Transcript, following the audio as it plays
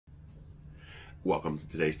Welcome to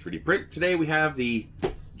today's 3D print. Today we have the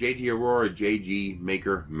JG Aurora JG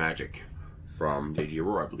Maker Magic from JG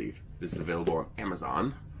Aurora, I believe. This is available on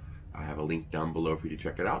Amazon. I have a link down below for you to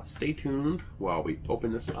check it out. Stay tuned while we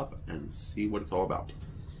open this up and see what it's all about.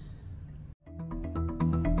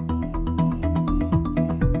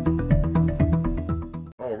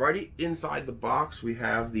 Alrighty, inside the box we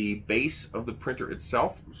have the base of the printer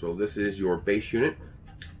itself. So this is your base unit,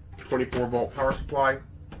 24 volt power supply.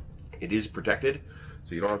 It is protected,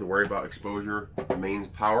 so you don't have to worry about exposure to the mains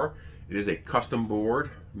power. It is a custom board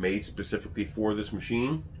made specifically for this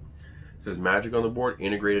machine. It says Magic on the board,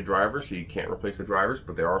 integrated drivers, so you can't replace the drivers,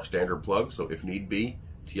 but there are standard plugs, so if need be,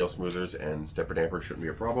 TL smoothers and stepper dampers shouldn't be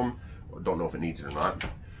a problem. Don't know if it needs it or not.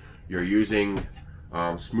 You're using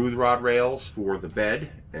smooth rod rails for the bed,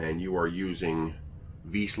 and you are using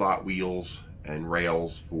V-slot wheels and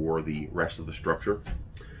rails for the rest of the structure.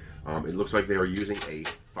 It looks like they are using a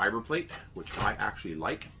fiber plate, which I actually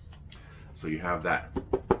like. So you have that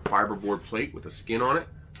fiberboard plate with a skin on it.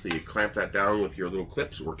 So you clamp that down with your little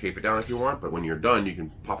clips or tape it down if you want, but when you're done you can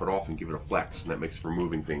pop it off and give it a flex, and that makes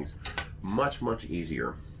removing things much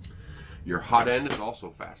easier. Your hot end is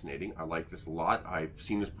also fascinating. I like this a lot. I've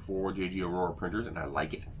seen this before with JG Aurora printers and I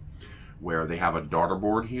like it. Where they have a daughter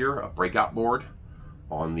board here, a breakout board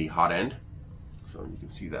on the hot end. So you can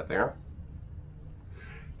see that there.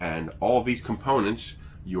 And all of these components,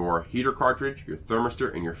 your heater cartridge, your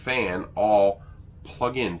thermistor, and your fan all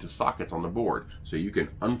plug into sockets on the board. So you can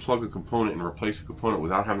unplug a component and replace a component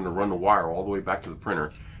without having to run the wire all the way back to the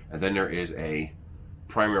printer. And then there is a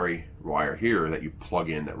primary wire here that you plug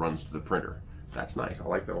in that runs to the printer. That's nice. I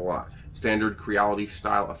like that a lot. Standard Creality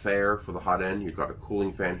style affair for the hot end. You've got a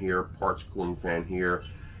cooling fan here, parts cooling fan here.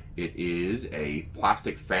 It is a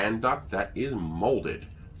plastic fan duct that is molded.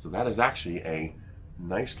 So that is actually a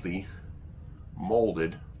nicely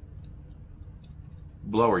molded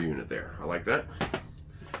blower unit there. I like that.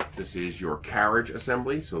 This is your carriage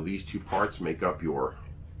assembly. So these two parts make up your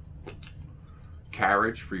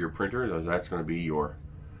carriage for your printer. That's going to be your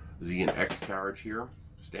Z and X carriage here.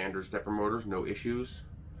 Standard stepper motors, no issues.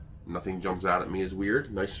 Nothing jumps out at me as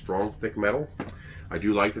weird. Nice strong thick metal. I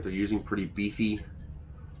do like that they're using pretty beefy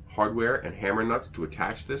hardware and hammer nuts to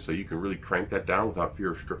attach this, so you can really crank that down without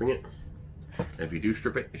fear of stripping it. And if you do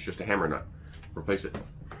strip it, it's just a hammer nut. Replace it.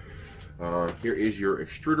 Here is your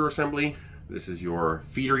extruder assembly. This is your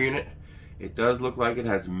feeder unit. It does look like it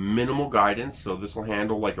has minimal guidance, so this will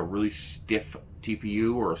handle like a really stiff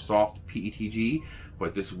TPU or a soft PETG,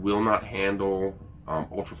 but this will not handle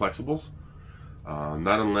ultra flexibles.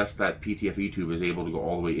 Not unless that PTFE tube is able to go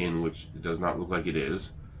all the way in, which it does not look like it is.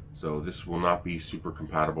 So this will not be super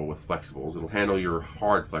compatible with flexibles. It'll handle your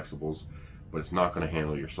hard flexibles, but it's not going to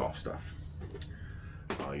handle your soft stuff.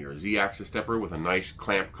 Your Z-axis stepper with a nice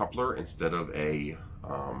clamp coupler instead of a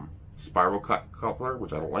spiral cut coupler,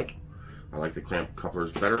 which I don't like. I like the clamp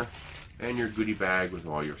couplers better. And your goodie bag with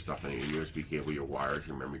all your stuff in it, your USB cable, your wires,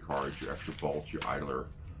 your memory cards, your extra bolts, your idler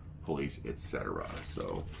pulleys, etc.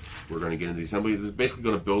 So we're going to get into the assembly. This is basically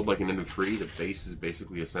going to build like an Ender 3. The base is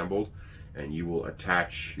basically assembled, and you will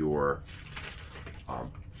attach your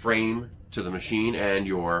frame to the machine and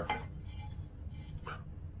your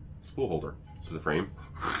spool holder to the frame.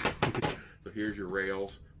 So here's your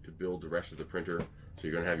rails to build the rest of the printer. So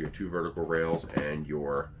you're going to have your two vertical rails and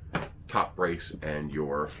your top brace and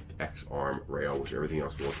your X-arm rail, which everything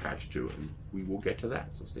else will attach to, and we will get to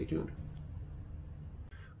that, so stay tuned.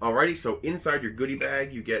 Alrighty, so inside your goodie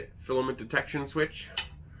bag you get filament detection switch,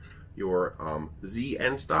 your Z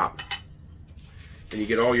end stop, and you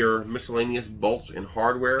get all your miscellaneous bolts and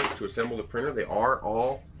hardware to assemble the printer. They are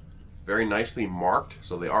all very nicely marked,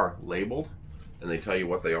 so they are labeled, and they tell you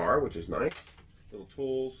what they are, which is nice. Little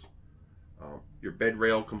tools, your bed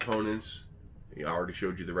rail components. I already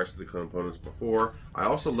showed you the rest of the components before. I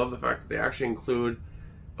also love the fact that they actually include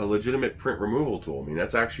a legitimate print removal tool. I mean,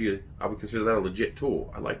 that's actually, I would consider that a legit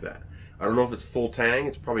tool. I like that. I don't know if it's full tang.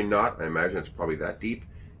 It's probably not. I imagine it's probably that deep.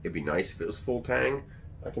 It'd be nice if it was full tang.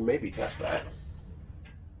 I can maybe test that.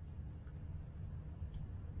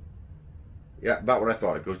 Yeah, about what I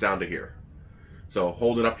thought. It goes down to here. So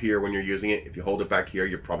hold it up here when you're using it. If you hold it back here,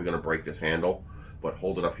 you're probably going to break this handle, but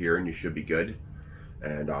hold it up here and you should be good.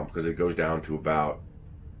 And because it goes down to about,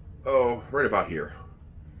 right about here.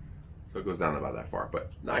 So it goes down about that far,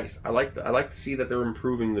 but nice. I like to see that they're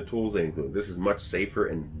improving the tools they include. This is much safer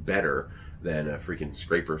and better than a freaking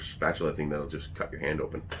scraper spatula thing that'll just cut your hand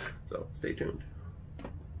open. So stay tuned.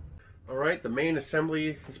 All right, the main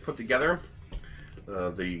assembly is put together.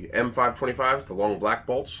 The M525s, the long black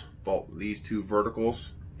bolts, bolt these two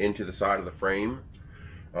verticals into the side of the frame.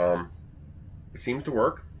 It seems to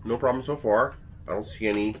work. No problem so far. I don't see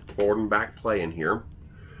any forward and back play in here.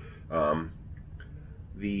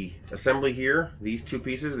 The assembly here, these two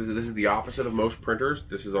pieces, this is the opposite of most printers.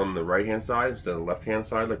 This is on the right hand side instead of the left hand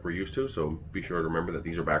side like we're used to, so be sure to remember that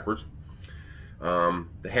these are backwards.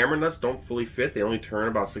 The hammer nuts don't fully fit. They only turn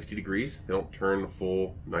about 60 degrees. They don't turn the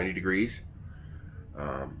full 90 degrees.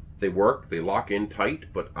 They work, they lock in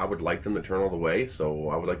tight, but I would like them to turn all the way, so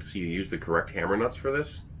I would like to see you use the correct hammer nuts for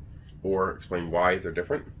this, or explain why they're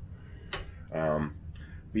different.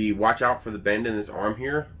 Watch out for the bend in this arm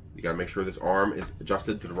here. You gotta make sure this arm is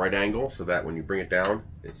adjusted to the right angle so that when you bring it down,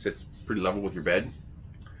 it sits pretty level with your bed.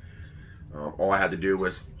 All I had to do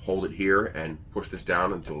was hold it here and push this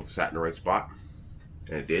down until it sat in the right spot,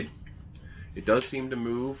 and it did. It does seem to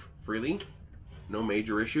move freely, no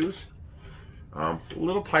major issues. A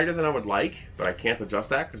little tighter than I would like, but I can't adjust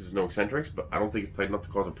that because there's no eccentrics, but I don't think it's tight enough to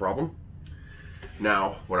cause a problem.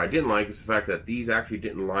 Now, what I didn't like is the fact that these actually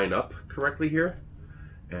didn't line up correctly here,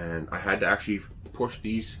 and I had to actually push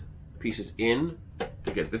these pieces in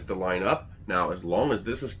to get this to line up. Now, as long as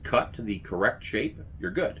this is cut to the correct shape,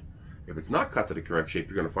 you're good. If it's not cut to the correct shape,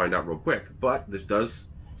 you're going to find out real quick, but this does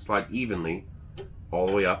slide evenly all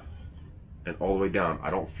the way up and all the way down. I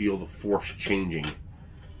don't feel the force changing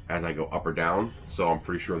as I go up or down, so I'm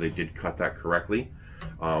pretty sure they did cut that correctly.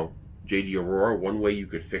 JG Aurora, one way you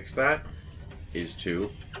could fix that is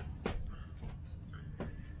to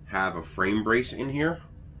have a frame brace in here.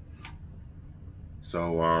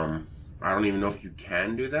 So I don't even know if you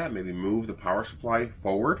can do that. Maybe move the power supply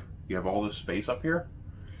forward. You have all this space up here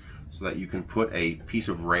so that you can put a piece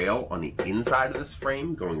of rail on the inside of this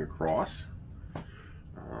frame going across,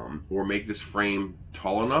 or make this frame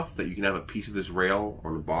tall enough that you can have a piece of this rail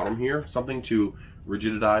on the bottom here, something to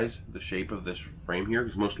rigidize the shape of this frame here,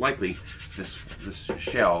 because most likely this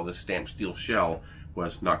shell, this stamped steel shell,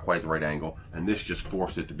 was not quite the right angle, and this just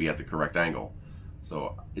forced it to be at the correct angle.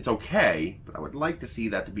 So it's okay, but I would like to see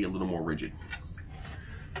that to be a little more rigid.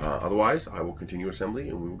 Otherwise, I will continue assembly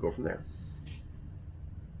and we will go from there.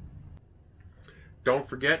 Don't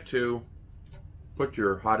forget to put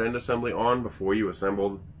your hot end assembly on before you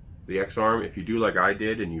assemble the X-arm. If you do like I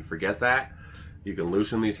did and you forget that, you can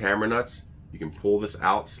loosen these hammer nuts. You can pull this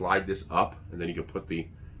out, slide this up, and then you can put the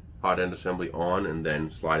hot end assembly on and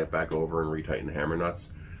then slide it back over and retighten the hammer nuts.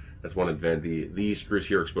 That's one advantage. These screws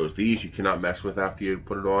here are exposed. These you cannot mess with after you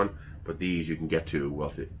put it on, but these you can get to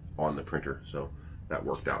with it on the printer. So that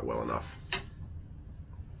worked out well enough.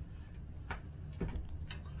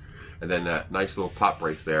 And then that nice little top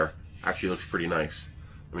brace there actually looks pretty nice.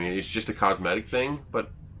 I mean, it's just a cosmetic thing, but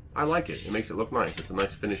I like it. It makes it look nice. It's a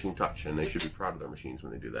nice finishing touch, and they should be proud of their machines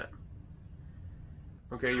when they do that.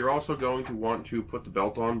 Okay, you're also going to want to put the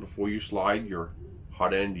belt on before you slide your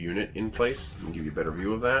hot end unit in place. Let me give you a better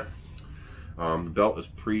view of that. The belt is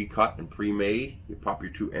pre-cut and pre-made. You pop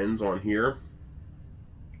your two ends on here,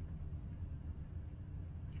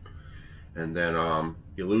 and then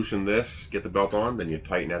you loosen this, get the belt on, then you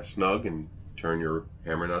tighten that snug and turn your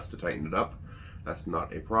hammer nuts to tighten it up. That's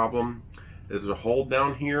not a problem. There's a hole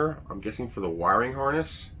down here, I'm guessing for the wiring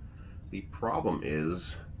harness. The problem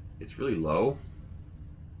is it's really low.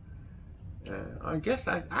 I guess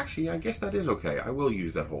that is okay. I will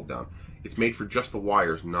use that hold down. It's made for just the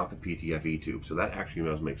wires, not the PTFE tube, so that actually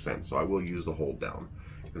does make sense. So I will use the hold down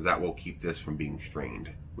because that will keep this from being strained,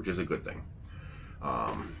 which is a good thing.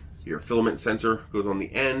 Your filament sensor goes on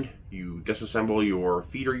the end. You disassemble your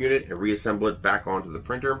feeder unit and reassemble it back onto the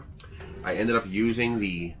printer. I ended up using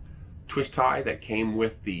the twist tie that came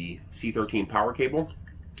with the C13 power cable.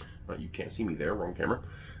 You can't see me there, wrong camera.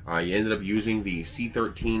 You ended up using the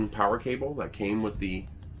C13 power cable that came with the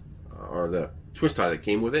twist tie that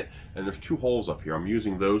came with it, and there's two holes up here. I'm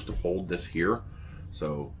using those to hold this here,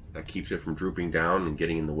 so that keeps it from drooping down and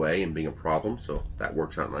getting in the way and being a problem, so that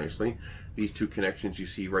works out nicely. These two connections you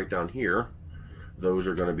see right down here, those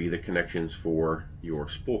are going to be the connections for your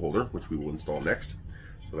spool holder, which we will install next.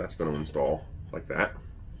 So that's going to install like that.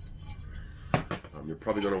 You're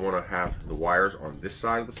probably going to want to have the wires on this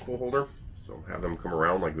side of the spool holder, so have them come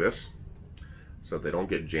around like this so they don't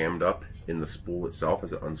get jammed up in the spool itself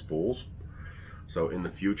as it unspools. So in the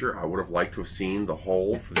future, I would have liked to have seen the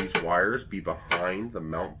hole for these wires be behind the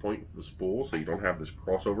mount point for the spool, so you don't have this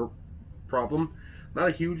crossover problem. Not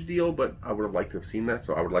a huge deal, but I would have liked to have seen that,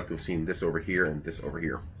 so I would like to have seen this over here and this over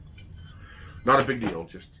here. Not a big deal,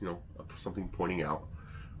 just, you know, something pointing out.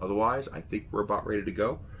 Otherwise, I think we're about ready to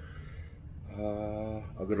go.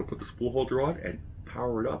 I'm going to put the spool holder on and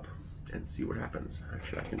power it up and see what happens.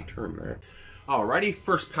 Actually, I can turn that. Alrighty,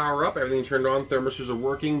 first power up, everything turned on, thermistors are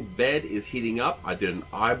working, bed is heating up. I did an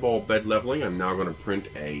eyeball bed leveling. I'm now going to print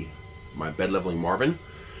my bed leveling Marvin.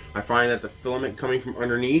 I find that the filament coming from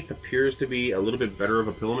underneath appears to be a little bit better of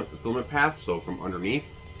a filament path, so from underneath.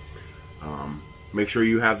 Make sure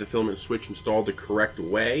you have the filament switch installed the correct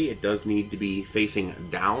way. It does need to be facing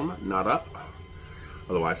down, not up.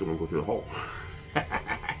 Otherwise it won't go through the hole.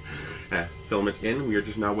 Filament's in. We are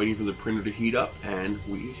just now waiting for the printer to heat up, and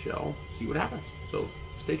we shall see what happens. So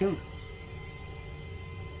stay tuned.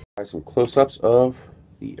 Some close-ups of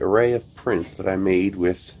the array of prints that I made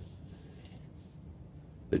with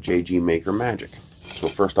the JG Maker Magic. So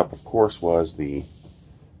first up, of course, was the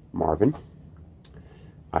Marvin.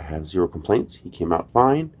 I have zero complaints. He came out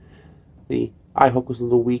fine. The eye hook was a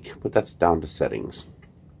little weak, but that's down to settings.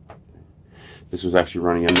 This was actually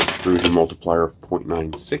running an extrusion multiplier of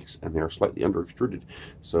 0.96, and they are slightly under extruded.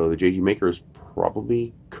 So the JG Maker is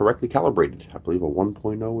probably correctly calibrated. I believe a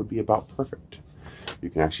 1.0 would be about perfect. You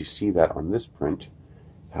can actually see that on this print,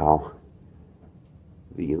 how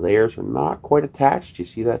the layers are not quite attached. You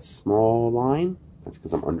see that small line? That's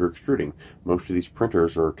because I'm under extruding. Most of these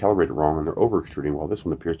printers are calibrated wrong and they're over extruding, while this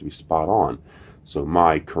one appears to be spot on. So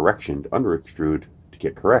my correction to under extrude to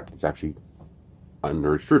get correct is actually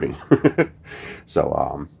under extruding.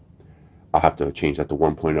 So I'll have to change that to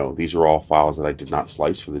 1.0. These are all files that I did not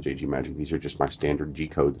slice for the JG Magic. These are just my standard G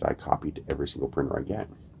code that I copied to every single printer I get.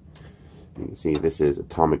 You can see this is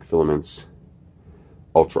Atomic Filaments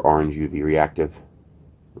Ultra Orange UV Reactive.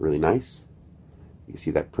 Really nice. You can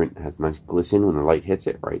see that print has nice glisten when the light hits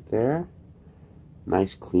it right there.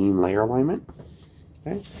 Nice clean layer alignment.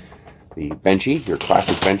 Okay. The Benchy, your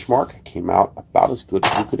classic benchmark, came out about as good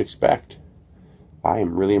as you could expect. I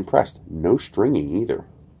am really impressed. No stringing either.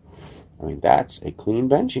 I mean, that's a clean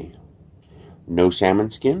Benchy. No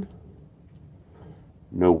salmon skin.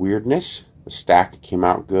 No weirdness. The stack came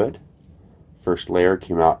out good. First layer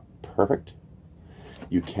came out perfect.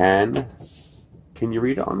 You can you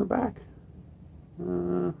read it on the back?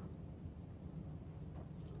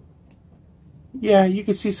 Yeah, you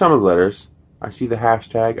can see some of the letters. I see the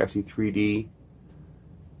hashtag, I see 3D.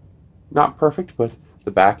 Not perfect, but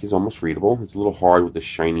the back is almost readable. It's a little hard with the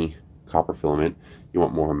shiny copper filament. You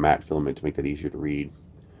want more of a matte filament to make that easier to read.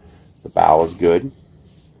 The bow is good.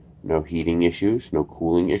 No heating issues, no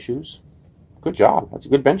cooling issues. Good job. That's a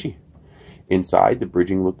good Benchy. Inside, the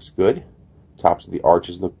bridging looks good. Tops of the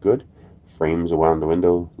arches look good. Frames around the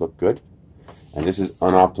window look good. And this is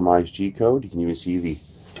unoptimized G code. You can even see the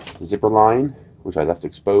zipper line, which I left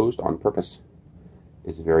exposed on purpose.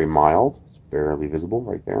 It's very mild. It's barely visible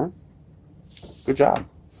right there. Good job.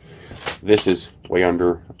 This is way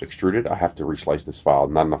under extruded. I have to reslice this file.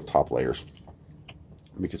 Not enough top layers,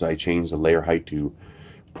 because I changed the layer height to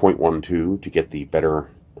 0.12 to get the better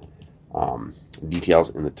details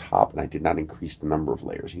in the top, and I did not increase the number of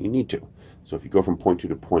layers. You need to. So if you go from 0.2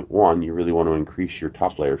 to 0.1, you really want to increase your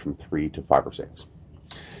top layers from 3 to 5 or 6.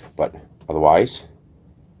 But otherwise,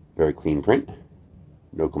 very clean print.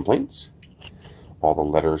 No complaints. All the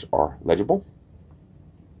letters are legible.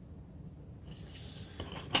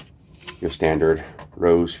 Your standard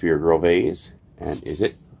Rose for your girl vase. And is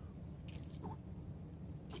it?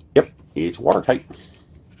 Yep, it's watertight.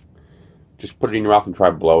 Just put it in your mouth and try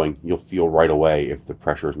blowing. You'll feel right away if the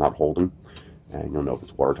pressure is not holding, and you'll know if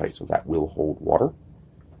it's watertight, so that will hold water.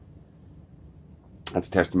 That's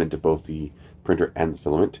a testament to both the printer and the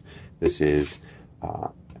filament. This is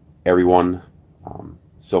Eryone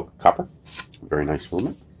Silk Copper. Very nice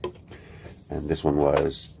filament. And this one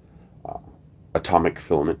was Atomic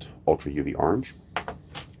Filament Ultra UV Orange.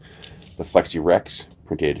 The Flexi Rex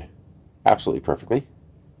printed absolutely perfectly.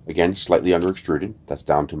 Again, slightly under extruded. That's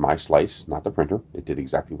down to my slice, not the printer. It did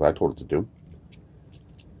exactly what I told it to do.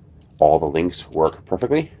 All the links work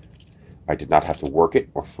perfectly. I did not have to work it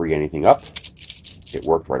or free anything up. It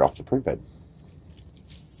worked right off the print bed.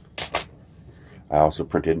 I also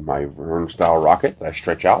printed my Verne style rocket that I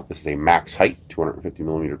stretch out. This is a max height, 250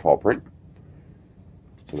 millimeter tall print.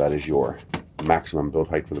 So that is your maximum build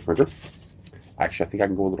height for the printer. Actually, I think I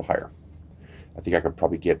can go a little higher. I think I could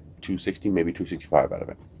probably get 260, maybe 265 out of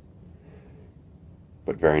it.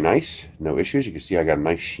 But very nice, no issues. You can see I got a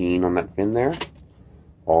nice sheen on that fin there.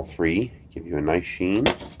 All three give you a nice sheen.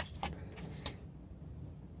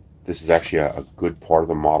 This is actually a good part of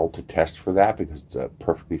the model to test for that, because it's a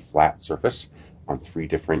perfectly flat surface on 3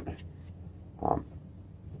 different, what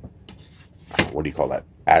do you call that,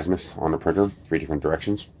 azimuths on the printer, 3 different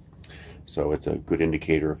directions. So it's a good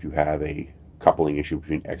indicator if you have a coupling issue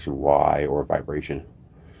between X and Y or vibration.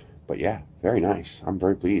 But yeah, very nice. I'm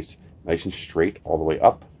very pleased. Nice and straight all the way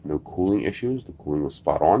up. No cooling issues. The cooling was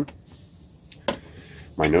spot on.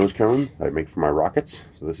 My nose cone that I make for my rockets.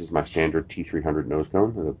 So this is my standard T300 nose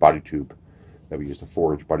cone. The body tube that we use, the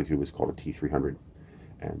 4-inch body tube, is called a T300.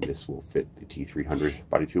 And this will fit the T300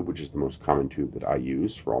 body tube, which is the most common tube that I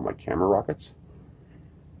use for all my camera rockets.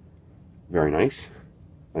 Very nice.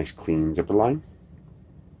 Nice clean zipper line.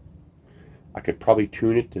 I could probably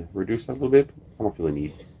tune it to reduce that a little bit, but I don't feel the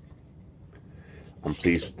need. I'm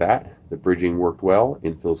pleased with that. The bridging worked well.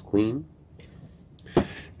 Infill's clean.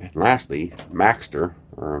 And lastly, Maxter,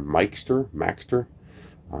 or Maxter.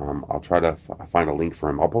 I'll try to find a link for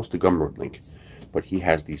him. I'll post a Gumroad link. But he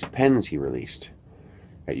has these pens he released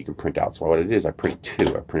that you can print out. So what it is, I print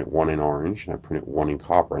two. I print one in orange, and I print one in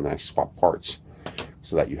copper, and then I swap parts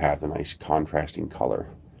so that you have the nice contrasting color.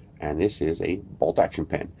 And this is a bolt action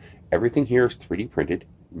pen. Everything here is 3D printed.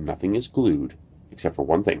 Nothing is glued, except for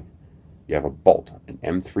one thing. You have a bolt, an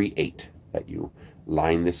M38, that you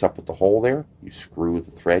line this up with the hole there. You screw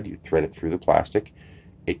the thread. You thread it through the plastic.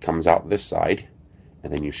 It comes out this side,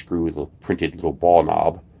 and then you screw the printed little ball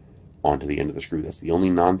knob onto the end of the screw. That's the only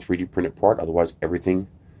non-3D printed part. Otherwise, everything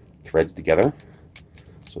threads together.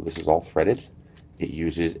 So this is all threaded. It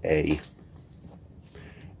uses a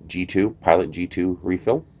G2, Pilot G2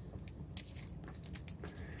 refill.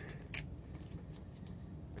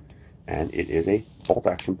 And it is a bolt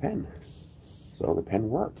action pen. So the pen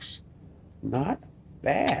works. Not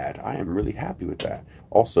bad. I am really happy with that.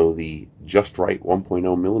 Also, the Just Right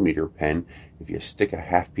 1.0 millimeter pen, if you stick a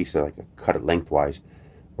half piece of, cut it lengthwise,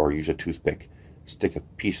 or use a toothpick, stick a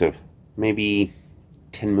piece of maybe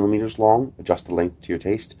 10 millimeters long, adjust the length to your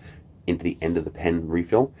taste, into the end of the pen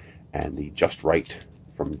refill, and the Just Right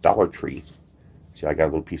from Dollar Tree. See, I got a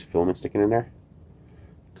little piece of filament sticking in there,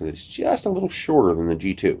 because it's just a little shorter than the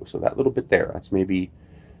G2. So that little bit there, that's maybe,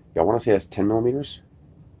 I want to say that's 10 millimeters.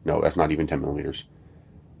 No, that's not even 10 millimeters.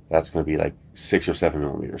 That's going to be like 6 or 7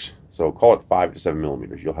 millimeters. So call it 5 to 7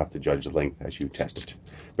 millimeters. You'll have to judge the length as you test it.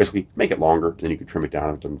 Basically, make it longer, then you can trim it down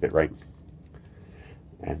if it doesn't fit right.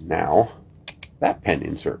 And now, that pen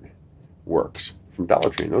insert works from Dollar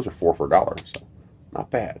Tree. And those are 4 for $1, so not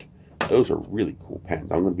bad. Those are really cool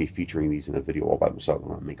pens. I'm going to be featuring these in a video all by themselves. I'm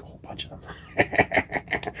going to make a whole bunch of them.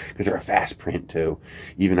 Because they're a fast print, too.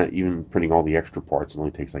 Even printing all the extra parts, it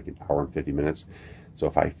only takes like 1 hour and 50 minutes. So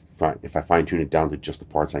if I fine-tune it down to just the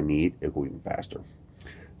parts I need, it'll go even faster.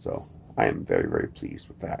 So I am very, very pleased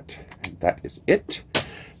with that. And that is it.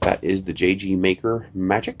 That is the JG Maker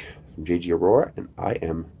Magic from JG Aurora, and I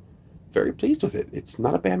am very pleased with it. It's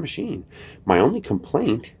not a bad machine. My only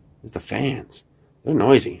complaint is the fans. They're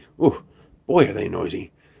noisy. Ooh, boy, are they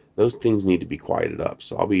noisy. Those things need to be quieted up.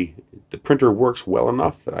 So the printer works well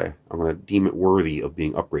enough that I'm going to deem it worthy of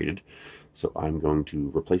being upgraded. So I'm going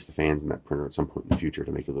to replace the fans in that printer at some point in the future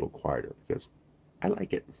to make it a little quieter, because I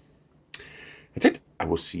like it. That's it. I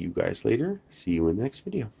will see you guys later. See you in the next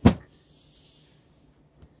video.